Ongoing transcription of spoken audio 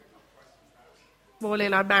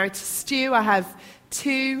morning. I'm married to Stu. I have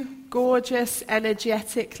two gorgeous,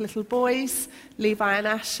 energetic little boys, Levi and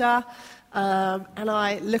Asher. And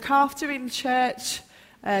I look after in church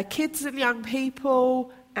kids and young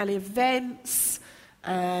people and events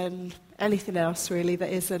and anything else really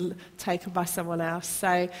that isn't taken by someone else.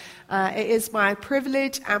 So it is my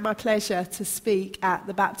privilege and my pleasure to speak at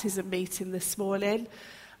the baptism meeting this morning.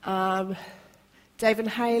 Dave and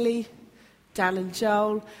Hayley, Dan and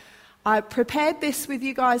Joel. I prepared this with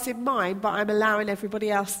you guys in mind, but I'm allowing everybody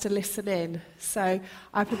else to listen in. So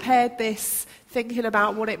I prepared this thinking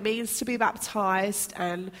about what it means to be baptised,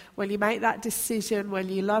 and when you make that decision, when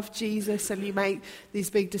you love Jesus and you make these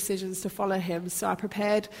big decisions to follow him. So I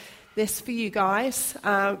prepared this for you guys,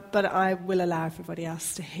 but I will allow everybody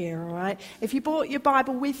else to hear, all right? If you brought your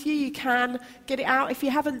Bible with you, you can get it out. If you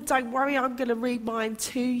haven't, don't worry, I'm going to read mine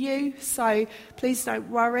to you, so please don't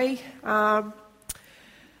worry.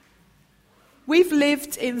 We've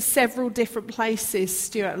lived in several different places,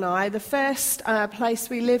 Stuart and I. The first place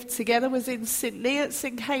we lived together was in St Neots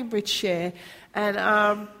in Cambridgeshire,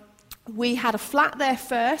 and we had a flat there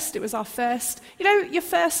first. It was our first, your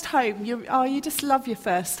first home. You just love your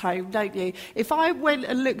first home, don't you? If I went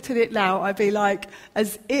and looked at it now, I'd be like,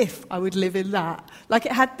 as if I would live in that. Like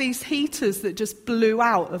it had these heaters that just blew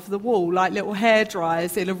out of the wall, like little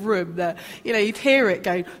hairdryers in a room that, you'd hear it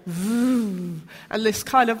going, vroom, and this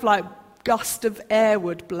kind of like gust of air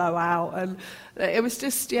would blow out, and it was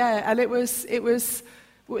just, and it was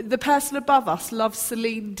the person above us loved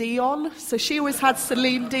Celine Dion, so she always had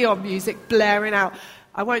Celine Dion music blaring out.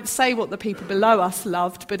 I won't say what the people below us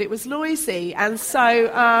loved, but it was noisy, and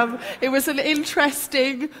so it was an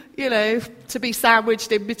interesting, to be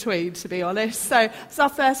sandwiched in between, to be honest. So it's our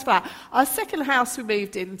first flat. Our second house we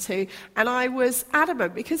moved into, and I was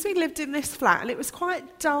adamant, because we lived in this flat, and it was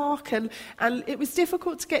quite dark, and it was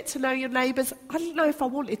difficult to get to know your neighbours. I didn't know if I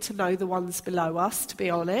wanted to know the ones below us, to be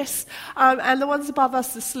honest. And the ones above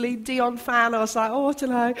us, the Celine Dion fan, I was like, I don't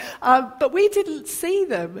know. But we didn't see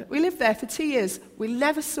them. We lived there for 2 years. We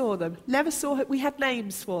never saw them. We had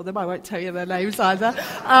names for them. I won't tell you their names either.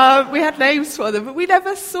 We had names for them, but we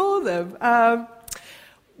never saw them.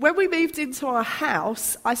 When we moved into our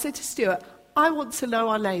house, I said to Stuart, I want to know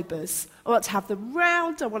our neighbours. I want to have them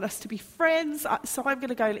round. I want us to be friends. So I'm going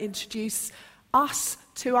to go and introduce us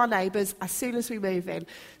to our neighbours as soon as we move in.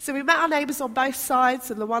 So we met our neighbours on both sides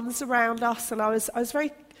and the ones around us, and I was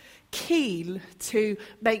very keen to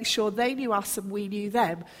make sure they knew us and we knew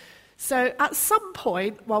them. So at some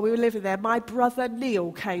point while we were living there, my brother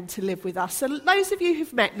Neil came to live with us. And those of you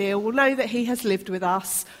who've met Neil will know that he has lived with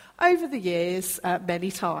us over the years many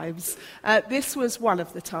times. This was one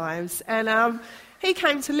of the times. And he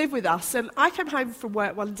came to live with us. And I came home from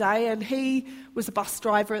work one day, and he was a bus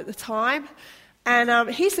driver at the time. And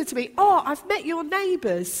he said to me, I've met your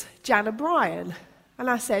neighbours, Jan and Brian. And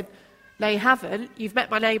I said, no, you haven't. You've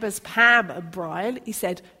met my neighbours Pam and Brian. He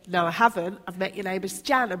said, no, I haven't. I've met your neighbours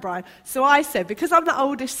Jan and Brian. So I said, because I'm the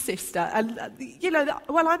oldest sister, and, I'm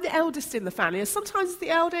the eldest in the family, and sometimes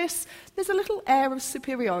the eldest, there's a little air of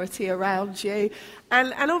superiority around you,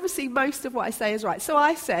 and obviously most of what I say is right. So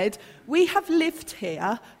I said, we have lived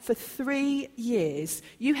here for 3 years.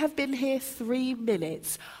 You have been here 3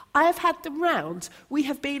 minutes. I have had them round. We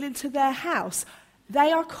have been into their house.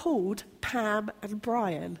 They are called Pam and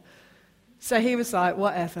Brian. So he was like,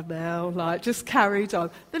 whatever, Mel, just carried on.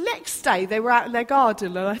 The next day, they were out in their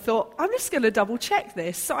garden, and I thought, I'm just going to double-check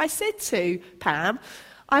this. So I said to Pam,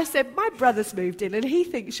 my brother's moved in, and he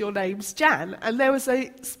thinks your name's Jan. And there was a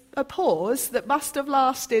pause that must have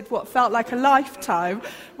lasted what felt like a lifetime,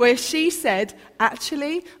 where she said,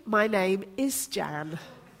 actually, my name is Jan.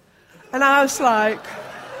 And I was like,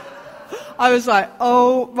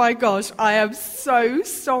 oh my gosh, I am so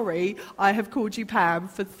sorry I have called you Pam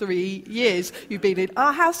for 3 years. You've been in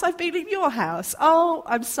our house, I've been in your house. Oh,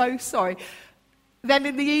 I'm so sorry. Then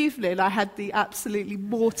in the evening, I had the absolutely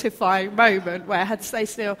mortifying moment where I had to say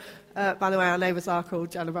to Neil, by the way, our neighbours are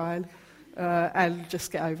called Jan and Brian, and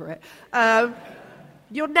just get over it.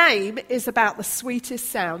 Your name is about the sweetest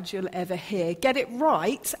sound you'll ever hear. Get it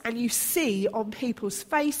right, and you see on people's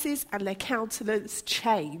faces and their countenance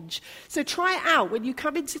change. So try it out when you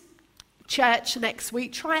come into church next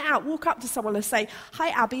week. Try it out. Walk up to someone and say, hi,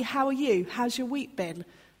 Abby, how are you? How's your week been?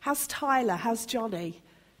 How's Tyler? How's Johnny?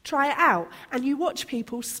 Try it out. And you watch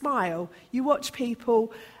people smile. You watch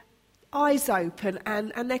people eyes open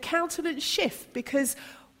and their countenance shift, because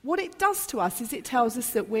what it does to us is it tells us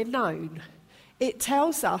that we're known. It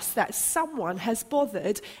tells us that someone has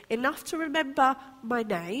bothered enough to remember my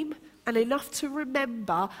name and enough to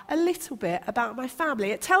remember a little bit about my family.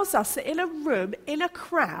 It tells us that in a room, in a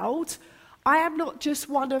crowd, I am not just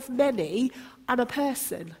one of many, I'm a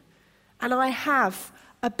person. And I have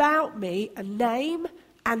about me a name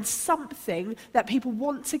and something that people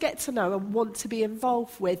want to get to know and want to be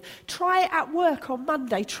involved with. Try it at work on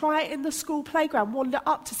Monday. Try it in the school playground. Wander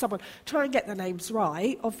up to someone. Try and get their names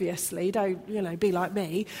right, obviously. Don't, be like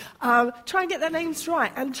me. Try and get their names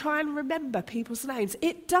right and try and remember people's names.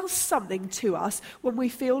 It does something to us when we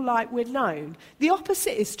feel like we're known. The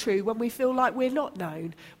opposite is true when we feel like we're not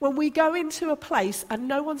known. When we go into a place and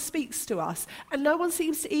no one speaks to us and no one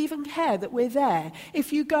seems to even care that we're there.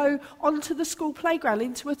 If you go onto the school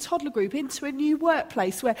playground, into a toddler group, into a new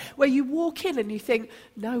workplace where you walk in and you think,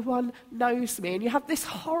 no one knows me, and you have this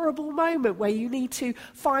horrible moment where you need to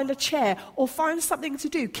find a chair or find something to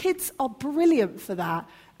do. Kids are brilliant for that.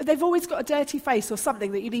 They've always got a dirty face or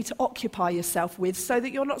something that you need to occupy yourself with so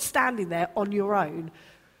that you're not standing there on your own.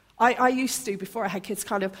 I used to, before I had kids,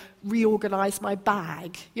 kind of reorganise my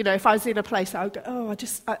bag. If I was in a place, I would go,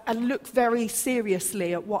 and look very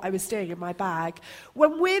seriously at what I was doing in my bag.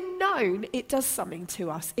 When we're known, it does something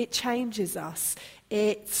to us. It changes us.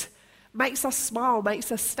 It makes us smile,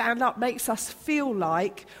 makes us stand up, makes us feel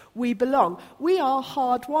like we belong. We are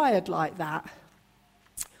hardwired like that.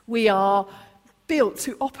 We are built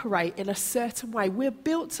to operate in a certain way. We're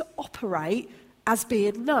built to operate as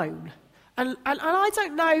being known. And I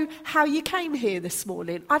don't know how you came here this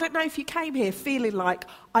morning. I don't know if you came here feeling like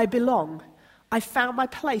I belong. I found my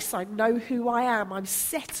place. I know who I am. I'm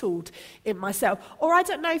settled in myself. Or I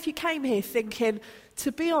don't know if you came here thinking,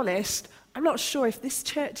 to be honest, I'm not sure if this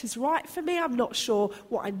church is right for me. I'm not sure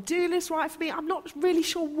what I'm doing is right for me. I'm not really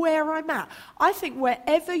sure where I'm at. I think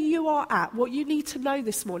wherever you are at, what you need to know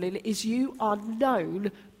this morning is you are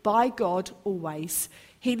known by God always.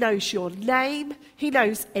 He knows your name. He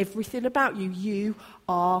knows everything about you. You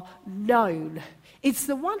are known. It's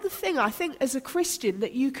the one thing I think as a Christian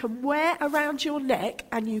that you can wear around your neck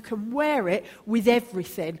and you can wear it with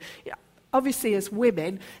everything. Obviously, as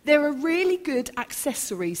women, there are really good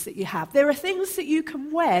accessories that you have. There are things that you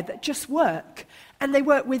can wear that just work, and they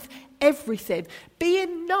work with everything.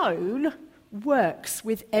 Being known works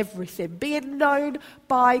with everything. Being known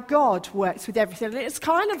by God works with everything. And it's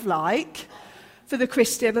kind of like, for the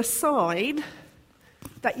Christian, a sign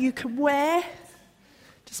that you can wear.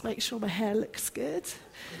 Just make sure my hair looks good.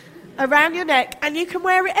 Around your neck, and you can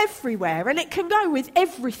wear it everywhere, and it can go with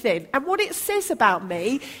everything. And what it says about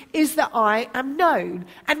me is that I am known.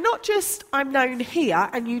 And not just I'm known here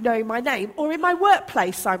and you know my name, or in my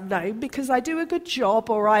workplace I'm known because I do a good job,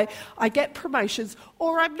 or I get promotions,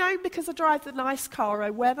 or I'm known because I drive the nice car, or I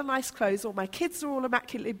wear the nice clothes, or my kids are all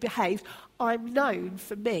immaculately behaved. I'm known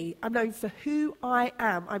for me. I'm known for who I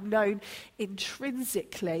am. I'm known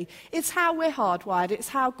intrinsically. It's how we're hardwired. It's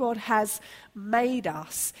how God has made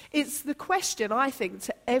us. It's the question, I think,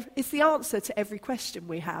 it's the answer to every question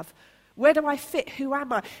we have. Where do I fit? Who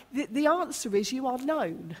am I? The answer is you are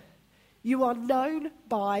known. You are known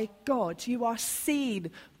by God. You are seen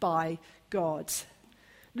by God.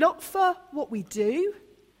 Not for what we do,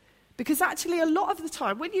 because actually a lot of the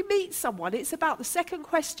time when you meet someone, it's about the second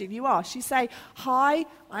question you ask. You say, hi,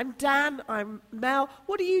 I'm Dan, I'm Mel,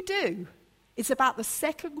 what do you do? It's about the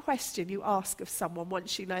second question you ask of someone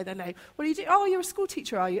once you know their name. What do you do? Oh, you're a school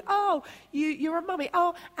teacher, are you? Oh, you're a mummy.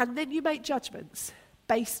 Oh, and then you make judgments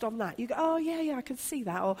based on that. You go, oh, yeah, I can see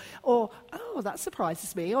that. Or oh, that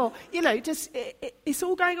surprises me. Or, it's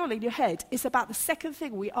all going on in your head. It's about the second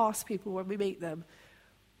thing we ask people when we meet them.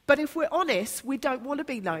 But if we're honest, we don't want to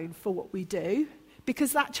be known for what we do,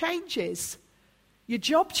 because that changes. Your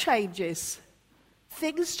job changes.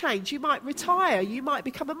 Things change. You might retire. You might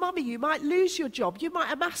become a mummy. You might lose your job. You might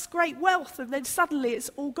amass great wealth and then suddenly it's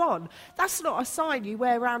all gone. That's not a sign you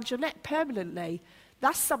wear around your neck permanently.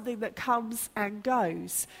 That's something that comes and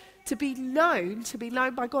goes. To be known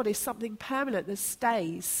by God is something permanent that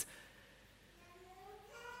stays.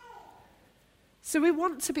 So we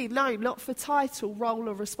want to be known not for title, role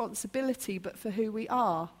or responsibility, but for who we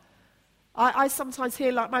are. I sometimes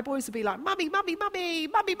hear, like, my boys will be like, mummy, mummy, mummy,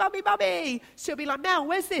 mummy, mummy, mummy. She'll be like, Mel,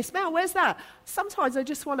 where's this? Mel, where's that? Sometimes I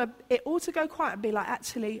just want it all to go quiet and be like,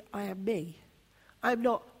 actually, I am me. I'm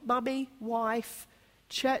not mummy, wife,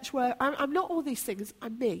 church work. I'm not all these things.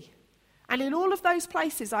 I'm me. And in all of those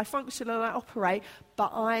places I function and I operate,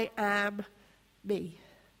 but I am me.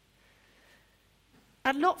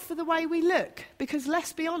 And not for the way we look, because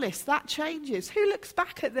let's be honest, that changes. Who looks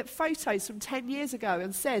back at the photos from 10 years ago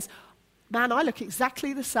and says, man, I look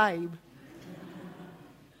exactly the same.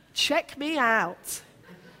 Check me out.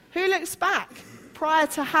 Who looks back prior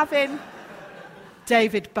to having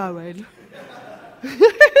David Bowen?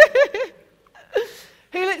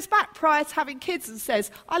 Who looks back prior to having kids and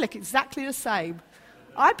says, I look exactly the same?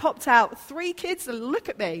 I popped out 3 kids and look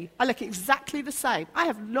at me. I look exactly the same. I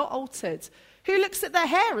have not altered. Who looks at their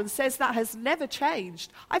hair and says that has never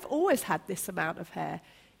changed? I've always had this amount of hair.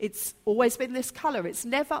 It's always been this colour. It's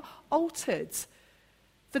never altered.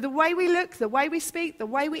 For the way we look, the way we speak, the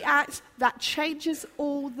way we act, that changes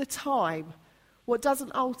all the time. What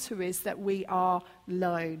doesn't alter is that we are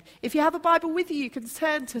known. If you have a Bible with you can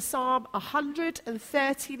turn to Psalm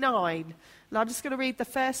 139. And I'm just going to read the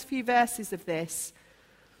first few verses of this.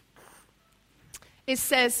 It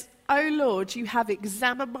says, O Lord, you have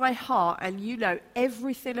examined my heart and you know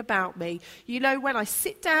everything about me. You know when I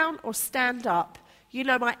sit down or stand up. You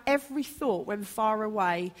know my every thought when far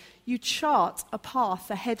away. You chart a path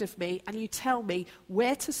ahead of me and you tell me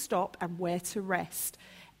where to stop and where to rest.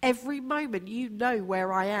 Every moment you know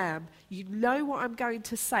where I am. You know what I'm going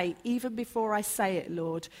to say even before I say it,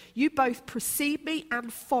 Lord. You both precede me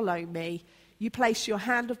and follow me. You place your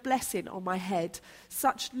hand of blessing on my head.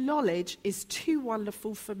 Such knowledge is too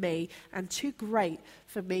wonderful for me and too great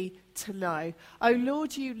for me to know. Oh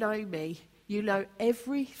Lord, you know me. You know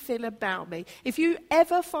everything about me. If you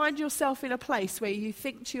ever find yourself in a place where you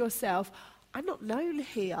think to yourself, I'm not known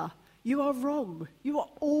here, you are wrong. You are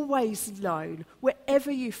always known.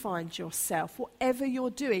 Wherever you find yourself, whatever you're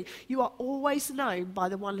doing, you are always known by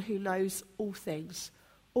the one who knows all things.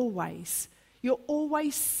 Always. You're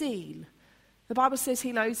always seen. The Bible says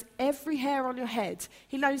he knows every hair on your head.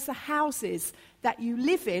 He knows the houses that you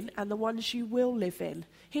live in and the ones you will live in.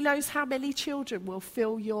 He knows how many children will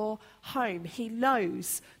fill your home. He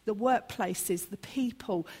knows the workplaces, the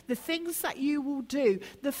people, the things that you will do,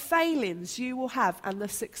 the failings you will have and the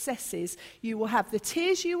successes you will have, the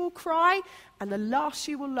tears you will cry and the laughs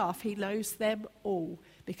you will laugh. He knows them all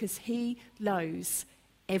because he knows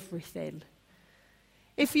everything.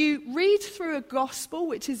 If you read through a gospel,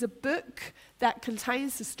 which is a book that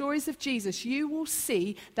contains the stories of Jesus, you will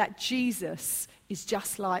see that Jesus is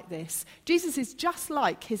just like this. Jesus is just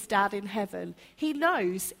like his dad in heaven. He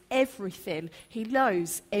knows everything. He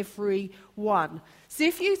knows everyone. So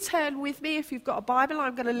if you turn with me, if you've got a Bible,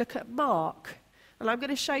 I'm going to look at Mark. And I'm going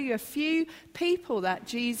to show you a few people that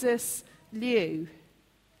Jesus knew.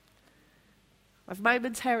 I've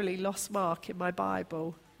momentarily lost Mark in my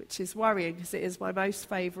Bible, which is worrying because it is my most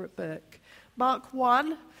favourite book. Mark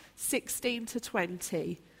 1, 16 to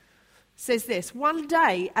 20 says this. One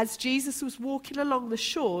day, as Jesus was walking along the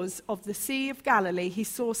shores of the Sea of Galilee, he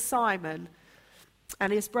saw Simon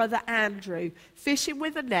and his brother Andrew fishing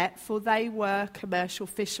with a net, for they were commercial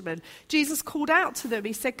fishermen. Jesus called out to them.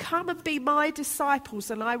 He said, come and be my disciples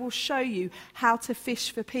and I will show you how to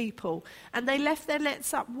fish for people. And they left their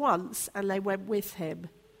nets up once and they went with him.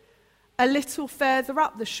 A little further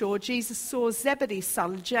up the shore, Jesus saw Zebedee's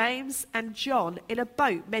son, James and John, in a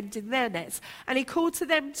boat mending their nets. And he called to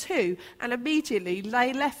them too, and immediately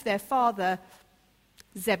they left their father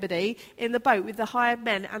Zebedee in the boat with the hired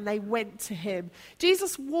men, and they went to him.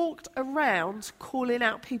 Jesus walked around calling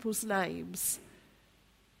out people's names,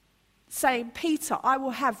 saying, Peter, I will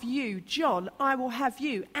have you. John, I will have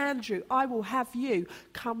you. Andrew, I will have you.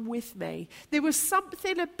 Come with me. There was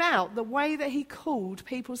something about the way that he called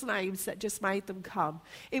people's names that just made them come.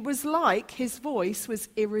 It was like his voice was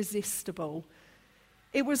irresistible.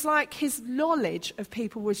 It was like his knowledge of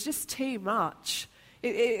people was just too much.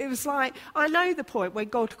 It was like, I know the point when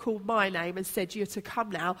God called my name and said, you're to come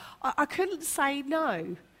now. I couldn't say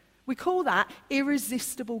no. We call that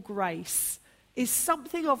irresistible grace. Is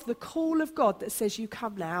something of the call of God that says you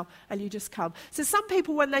come now and you just come. So some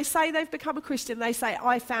people, when they say they've become a Christian, they say,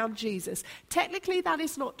 I found Jesus. Technically, that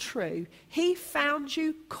is not true. He found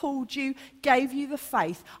you, called you, gave you the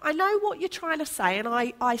faith. I know what you're trying to say, and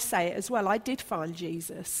I say it as well. I did find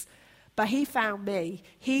Jesus. But he found me.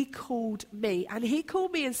 He called me. And he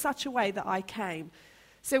called me in such a way that I came.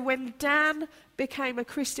 So when Dan became a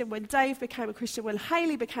Christian, when Dave became a Christian, when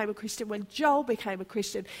Hayley became a Christian, when Joel became a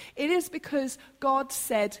Christian, it is because God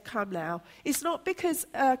said, come now. It's not because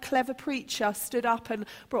a clever preacher stood up and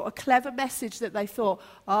brought a clever message that they thought,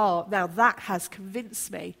 oh, now that has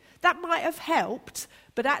convinced me. That might have helped,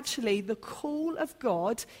 but actually the call of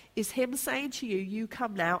God is him saying to you, you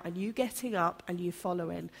come now, and you getting up and you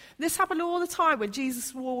following. This happened all the time when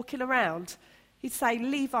Jesus was walking around. He'd say,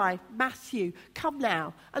 Levi, Matthew, come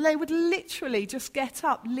now. And they would literally just get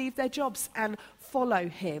up, leave their jobs and follow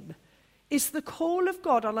him. It's the call of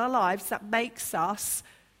God on our lives that makes us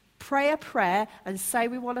pray a prayer and say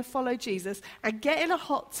we want to follow Jesus and get in a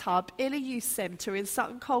hot tub in a youth centre in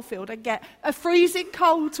Sutton Coldfield and get a freezing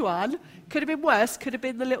cold one. Could have been worse. Could have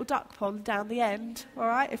been the little duck pond down the end. All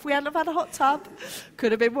right? If we hadn't have had a hot tub,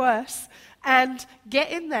 could have been worse. and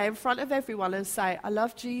get in there in front of everyone and say, I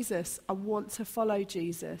love Jesus. I want to follow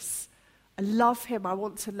Jesus. I love him. I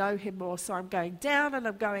want to know him more. So I'm going down and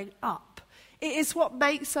I'm going up. It is what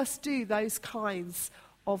makes us do those kinds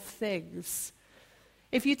of things.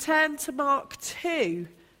 If you turn to Mark 2,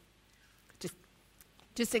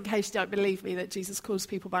 just in case you don't believe me that Jesus calls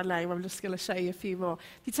people by name, I'm just going to show you a few more.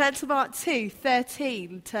 If you turn to Mark 2,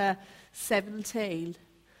 13 to 17.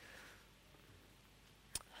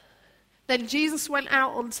 Then Jesus went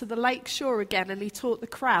out onto the lake shore again, and he taught the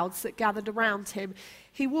crowds that gathered around him.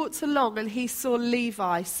 He walked along and he saw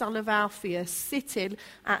Levi, son of Alphaeus, sitting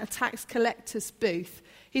at a tax collector's booth.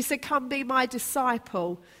 He said, come be my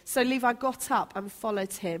disciple. So Levi got up and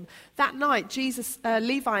followed him. That night,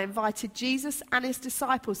 Levi invited Jesus and his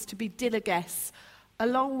disciples to be dinner guests,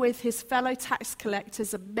 along with his fellow tax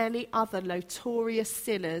collectors and many other notorious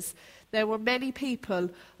sinners. There were many people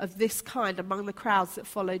of this kind among the crowds that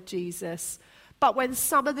followed Jesus. But when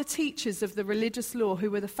some of the teachers of the religious law, who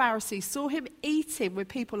were the Pharisees, saw him eating with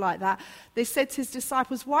people like that, they said to his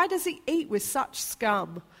disciples, why does he eat with such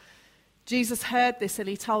scum? Jesus heard this and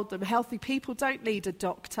he told them, healthy people don't need a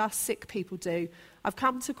doctor, sick people do. I've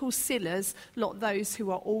come to call sinners, not those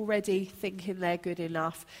who are already thinking they're good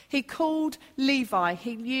enough. He called Levi.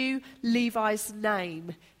 He knew Levi's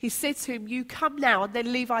name. He said to him, you come now. And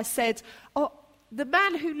then Levi said, oh, the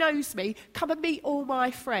man who knows me, come and meet all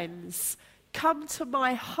my friends. Come to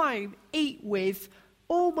my home, eat with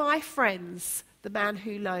all my friends, the man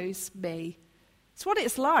who knows me. It's what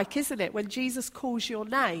it's like, isn't it, when Jesus calls your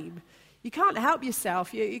name? You can't help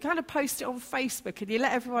yourself. You kind of post it on Facebook and you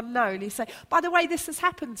let everyone know and you say, by the way, this has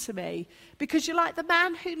happened to me. Because you're like, the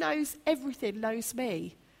man who knows everything knows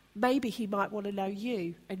me. Maybe he might want to know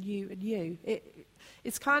you and you and you.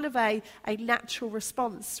 It's kind of a natural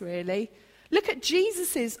response, really. Look at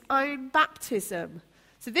Jesus' own baptism.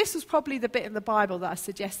 So this was probably the bit in the Bible that I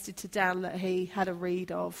suggested to Dan that he had a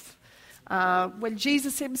read of. When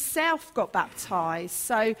Jesus himself got baptized.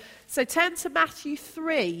 So turn to Matthew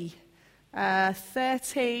 3.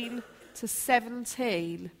 13 to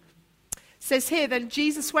 17. It says here, then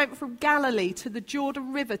Jesus went from Galilee to the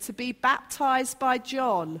Jordan River to be baptized by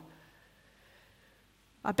John.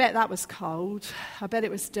 I bet that was cold. I bet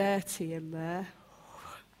it was dirty in there.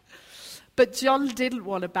 But John didn't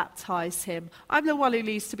want to baptize him. I'm the one who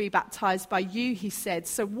needs to be baptized by you, he said.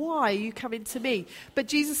 So why are you coming to me? But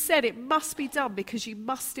Jesus said, it must be done because you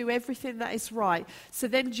must do everything that is right. So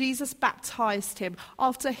then Jesus baptized him.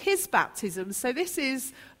 After his baptism, so this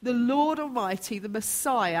is the Lord Almighty, the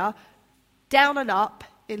Messiah, down and up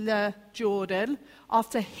in the Jordan.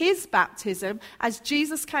 After his baptism, as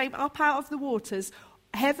Jesus came up out of the waters,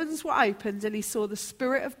 heavens were opened and he saw the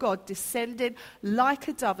Spirit of God descending like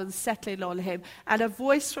a dove and settling on him. And a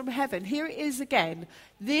voice from heaven, here it is again,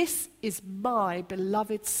 this is my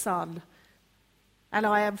beloved Son, and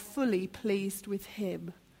I am fully pleased with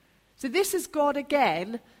him. So this is God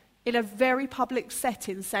again in a very public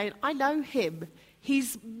setting saying, I know him,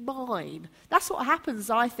 he's mine. That's what happens,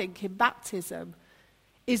 I think, in baptism.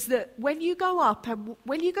 Is that when you go up and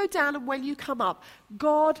when you go down and when you come up,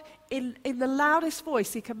 God, in the loudest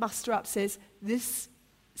voice he can muster up, says,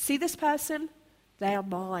 see this person? They are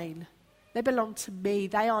mine. They belong to me.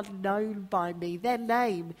 They are known by me. Their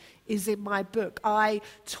name is in my book. I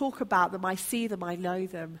talk about them. I see them. I know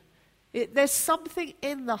them. There's something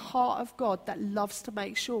in the heart of God that loves to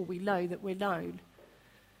make sure we know that we're known.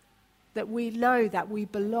 That we know that we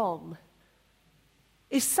belong.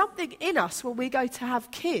 Is something in us when we go to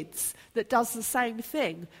have kids that does the same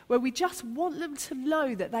thing, where we just want them to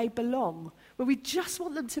know that they belong, where we just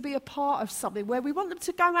want them to be a part of something, where we want them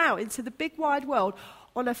to go out into the big wide world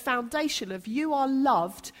on a foundation of you are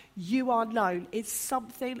loved, you are known. It's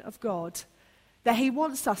something of God, that he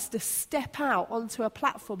wants us to step out onto a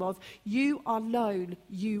platform of you are known,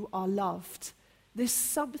 you are loved. There's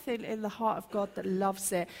something in the heart of God that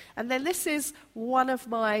loves it. And then this is one of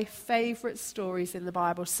my favorite stories in the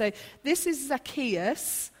Bible. So this is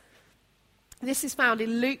Zacchaeus. This is found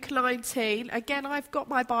in Luke 19. Again, I've got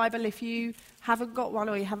my Bible if you haven't got one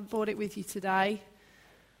or you haven't brought it with you today.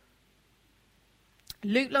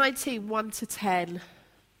 Luke 19, 1 to 10.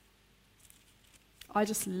 I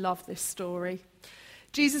just love this story.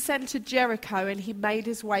 Jesus entered Jericho and he made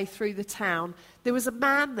his way through the town. There was a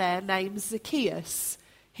man there named Zacchaeus.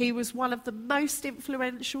 He was one of the most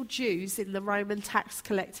influential Jews in the Roman tax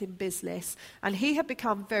collecting business, and he had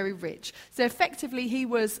become very rich. So effectively he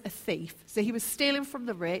was a thief. So he was stealing from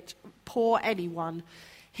the rich, poor anyone.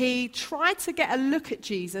 He tried to get a look at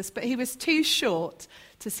Jesus, but he was too short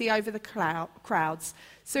to see over the crowds.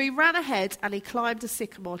 So he ran ahead and he climbed a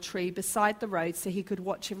sycamore tree beside the road so he could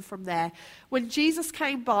watch him from there. When Jesus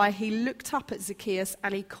came by, he looked up at Zacchaeus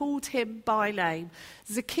and he called him by name.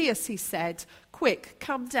 "Zacchaeus," he said, "quick,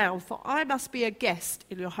 come down, for I must be a guest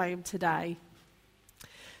in your home today."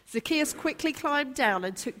 Zacchaeus quickly climbed down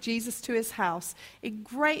and took Jesus to his house in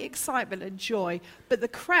great excitement and joy, but the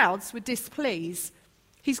crowds were displeased.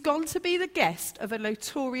 "He's gone to be the guest of a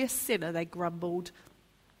notorious sinner," they grumbled.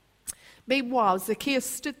 Meanwhile, Zacchaeus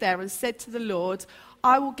stood there and said to the Lord,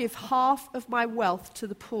 "I will give half of my wealth to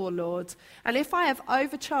the poor, Lord. And if I have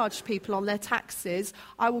overcharged people on their taxes,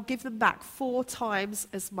 I will give them back 4 times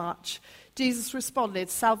as much." Jesus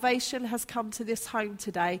responded, "Salvation has come to this home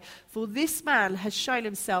today, for this man has shown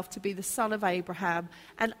himself to be the son of Abraham.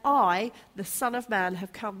 And I, the Son of Man,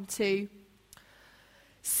 have come to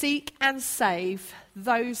seek and save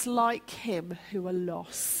those like him who are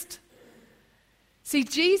lost." See,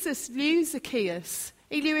 Jesus knew Zacchaeus.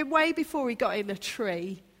 He knew him way before he got in a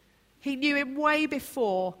tree. He knew him way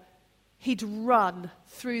before he'd run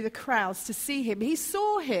through the crowds to see him. He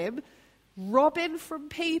saw him robbing from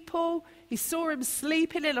people. He saw him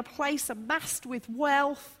sleeping in a place amassed with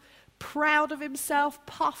wealth, proud of himself,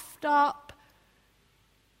 puffed up.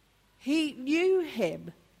 He knew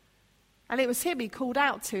him. And it was him he called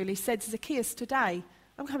out to, and he said, "Zacchaeus, today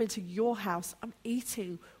I'm coming to your house. I'm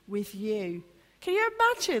eating with you." Can you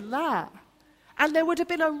imagine that? And there would have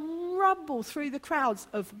been a rumble through the crowds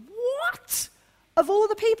of, what? Of all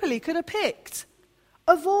the people he could have picked,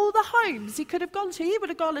 of all the homes he could have gone to, he would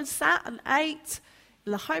have gone and sat and ate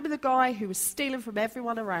in the home of the guy who was stealing from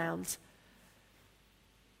everyone around.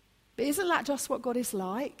 But isn't that just what God is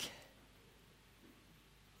like?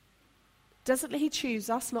 Doesn't he choose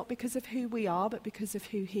us not because of who we are, but because of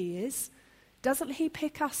who he is? Doesn't he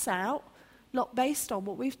pick us out? Not based on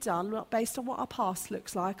what we've done, not based on what our past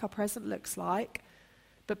looks like, our present looks like,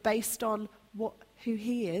 but based on who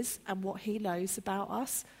he is and what he knows about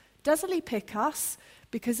us. Doesn't he pick us?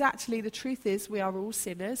 Because actually the truth is we are all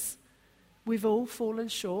sinners. We've all fallen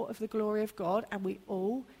short of the glory of God, and we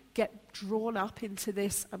all get drawn up into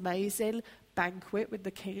this amazing banquet with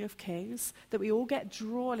the King of Kings, that we all get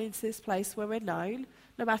drawn into this place where we're known,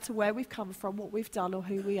 no matter where we've come from, what we've done or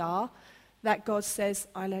who we are, that God says,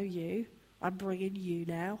 "I know you. I'm bringing you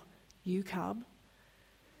now. You come."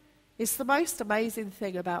 It's the most amazing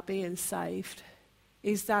thing about being saved,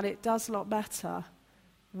 is that it does not matter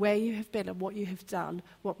where you have been and what you have done.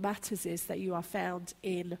 What matters is that you are found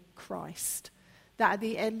in Christ. That at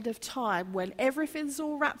the end of time, when everything's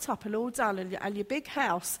all wrapped up and all done, and your big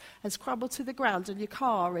house has crumbled to the ground and your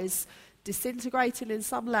car is disintegrating in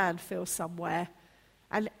some landfill somewhere,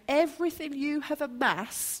 and everything you have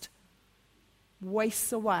amassed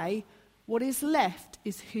wastes away, what is left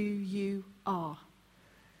is who you are.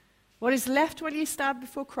 What is left when you stand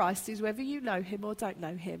before Christ is whether you know him or don't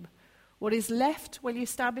know him. What is left when you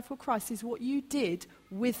stand before Christ is what you did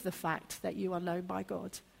with the fact that you are known by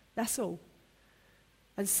God. That's all.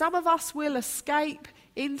 And some of us will escape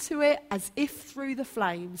into it as if through the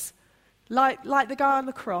flames. Like the guy on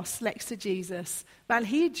the cross next to Jesus. Man,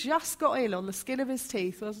 he just got in on the skin of his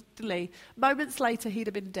teeth, wasn't he? Moments later, he'd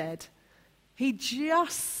have been dead. He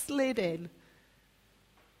just slid in.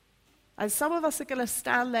 And some of us are going to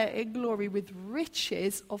stand there in glory with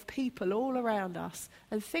riches of people all around us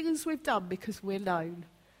and things we've done because we're known.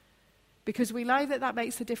 Because we know that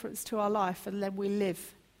makes a difference to our life, and then we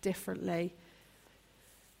live differently.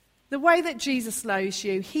 The way that Jesus knows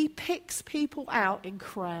you, he picks people out in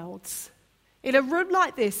crowds. In a room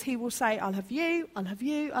like this, he will say, "I'll have you, I'll have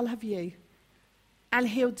you, I'll have you." And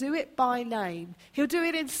he'll do it by name. He'll do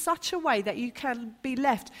it in such a way that you can be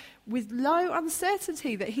left with no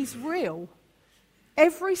uncertainty that he's real.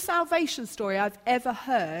 Every salvation story I've ever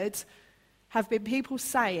heard have been people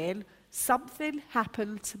saying, "Something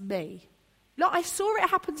happened to me." Not, "I saw it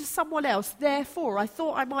happen to someone else, therefore I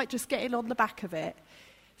thought I might just get in on the back of it."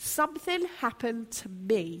 Something happened to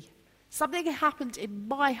me. Something happened in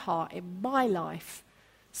my heart, in my life.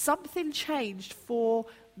 Something changed for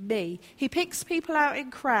me. He picks people out in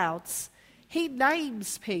crowds. He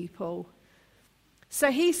names people. So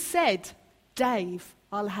he said, "Dave,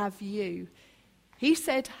 I'll have you." He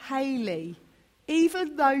said, "Hayley,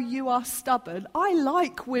 even though you are stubborn, I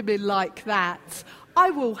like women like that. I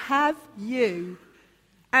will have you.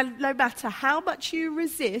 And no matter how much you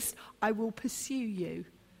resist, I will pursue you."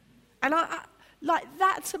 And I like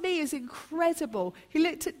that, to me, is incredible. He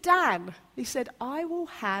looked at Dan. He said, "I will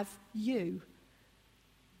have you.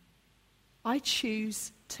 I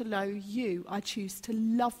choose to know you. I choose to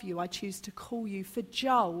love you. I choose to call you. For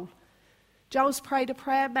Joel's prayed a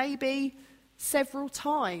prayer maybe several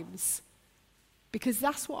times, because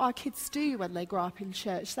that's what our kids do when they grow up in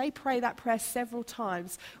church. They pray that prayer several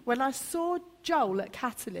times. When I saw Joel at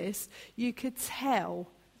Catalyst, you could tell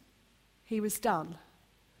he was done.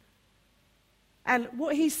 And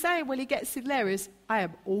what he's saying when he gets in there is, I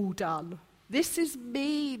am all done. This is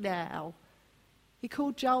me now. He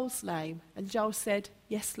called Joel's name, and Joel said,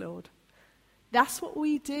 yes, Lord. That's what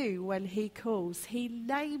we do when he calls. He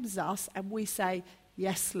names us, and we say,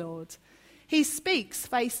 yes, Lord. He speaks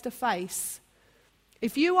face to face.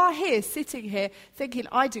 If you are here, sitting here, thinking,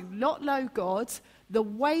 I do not know God, the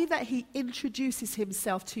way that he introduces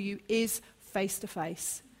himself to you is face to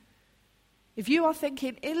face. If you are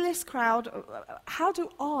thinking, in this crowd, how do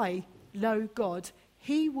I know God?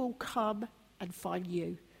 He will come and find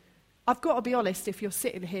you. I've got to be honest, if you're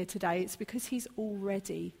sitting here today, it's because he's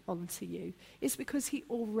already onto you. It's because he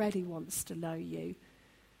already wants to know you.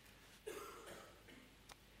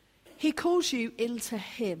 He calls you into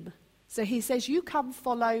him. So he says, you come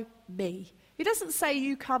follow me. He doesn't say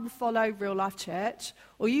you come follow Real Life Church,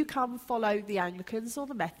 or you come follow the Anglicans or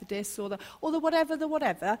the Methodists or the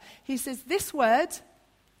whatever. He says, this word,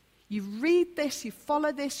 you read this, you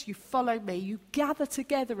follow me. You gather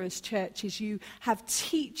together as churches, you have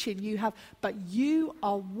teaching, but you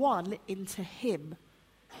are one into him.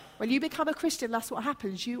 When you become a Christian, that's what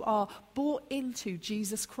happens. You are bought into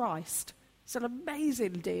Jesus Christ. It's an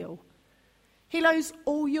amazing deal. He knows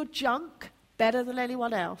all your junk better than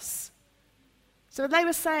anyone else. So when they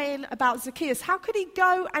were saying about Zacchaeus, how could he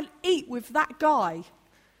go and eat with that guy?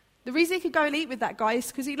 The reason he could go and eat with that guy is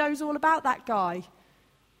because he knows all about that guy.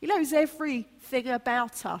 He knows everything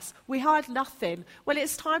about us. We hide nothing. When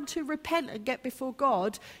it's time to repent and get before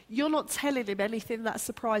God, you're not telling him anything that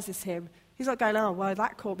surprises him. He's not going, oh, well,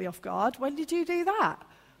 that caught me off guard. When did you do that?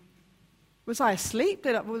 Was I asleep?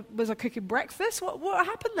 Was I cooking breakfast? What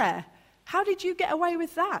happened there? How did you get away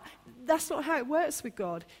with that? That's not how it works with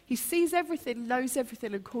God. He sees everything, knows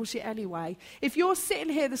everything, and calls you anyway. If you're sitting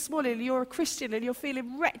here this morning and you're a Christian and you're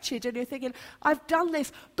feeling wretched and you're thinking, I've done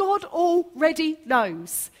this, God already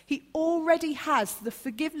knows. He already has the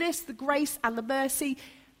forgiveness, the grace, and the mercy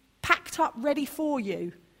packed up ready for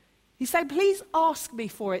you. He's saying, please ask me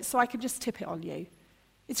for it so I can just tip it on you.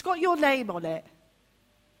 It's got your name on it.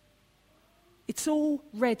 It's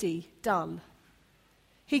already done.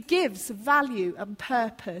 He gives value and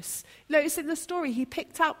purpose. Notice in the story, he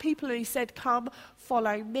picked out people and he said, come,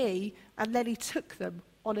 follow me. And then he took them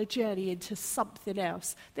on a journey into something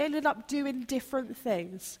else. They ended up doing different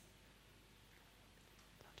things.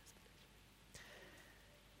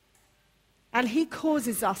 And he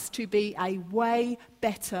causes us to be a way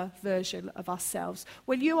better version of ourselves.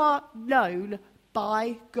 When you are known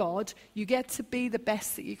by God, you get to be the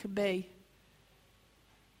best that you can be.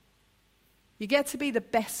 You get to be the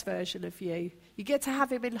best version of you. You get to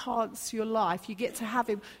have him enhance your life. You get to have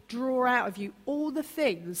him draw out of you all the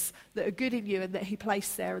things that are good in you and that he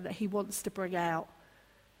placed there and that he wants to bring out.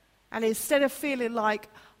 And instead of feeling like,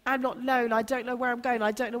 I'm not known, I don't know where I'm going,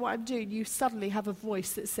 I don't know what I'm doing, you suddenly have a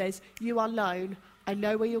voice that says, you are known, I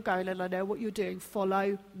know where you're going and I know what you're doing,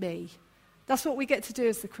 follow me. That's what we get to do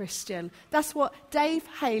as the Christian. That's what Dave,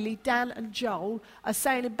 Haley, Dan and Joel are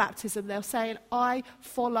saying in baptism. They're saying, I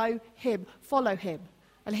follow him. Follow him.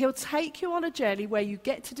 And he'll take you on a journey where you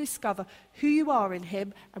get to discover who you are in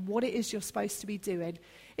him and what it is you're supposed to be doing.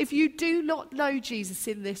 If you do not know Jesus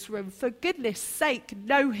in this room, for goodness sake,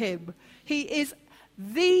 know him. He is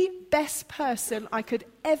the best person I could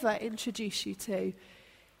ever introduce you to.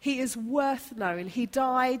 He is worth knowing. He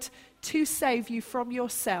died to save you from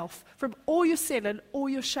yourself, from all your sin and all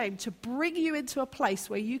your shame, to bring you into a place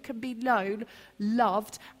where you can be known,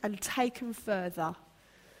 loved, and taken further.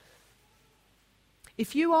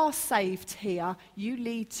 If you are saved here, you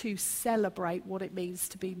need to celebrate what it means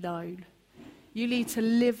to be known. You need to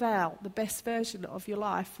live out the best version of your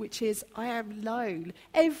life, which is, I am known.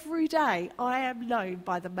 Every day, I am known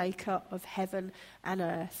by the maker of heaven and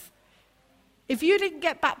earth. If you didn't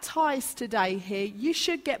get baptized today here, you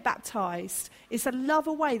should get baptized. It's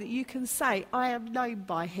another way that you can say, I am known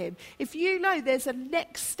by him. If you know there's a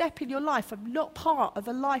next step in your life, I'm not part of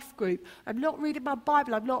a life group, I'm not reading my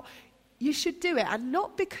Bible, you should do it. And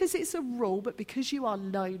not because it's a rule, but because you are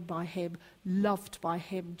known by him, loved by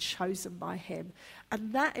him, chosen by him.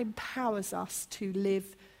 And that empowers us to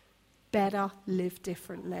live better, live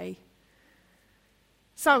differently.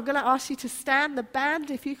 So I'm going to ask you to stand. The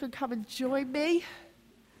band, if you can come and join me.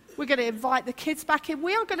 We're going to invite the kids back in.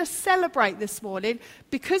 We are going to celebrate this morning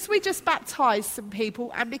because we just baptized some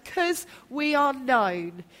people and because we are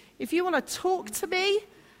known. If you want to talk to me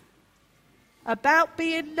about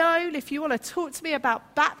being known, if you want to talk to me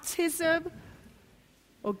about baptism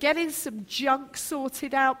or getting some junk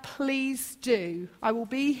sorted out, please do. I will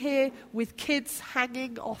be here with kids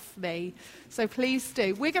hanging off me. So please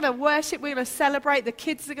do. We're going to worship. We're going to celebrate. The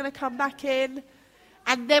kids are going to come back in.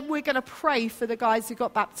 And then we're going to pray for the guys who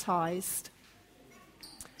got baptized.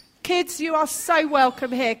 Kids, you are so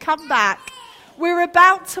welcome here. Come back. We're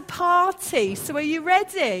about to party. So are you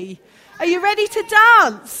ready? Are you ready to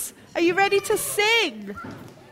dance? Are you ready to sing?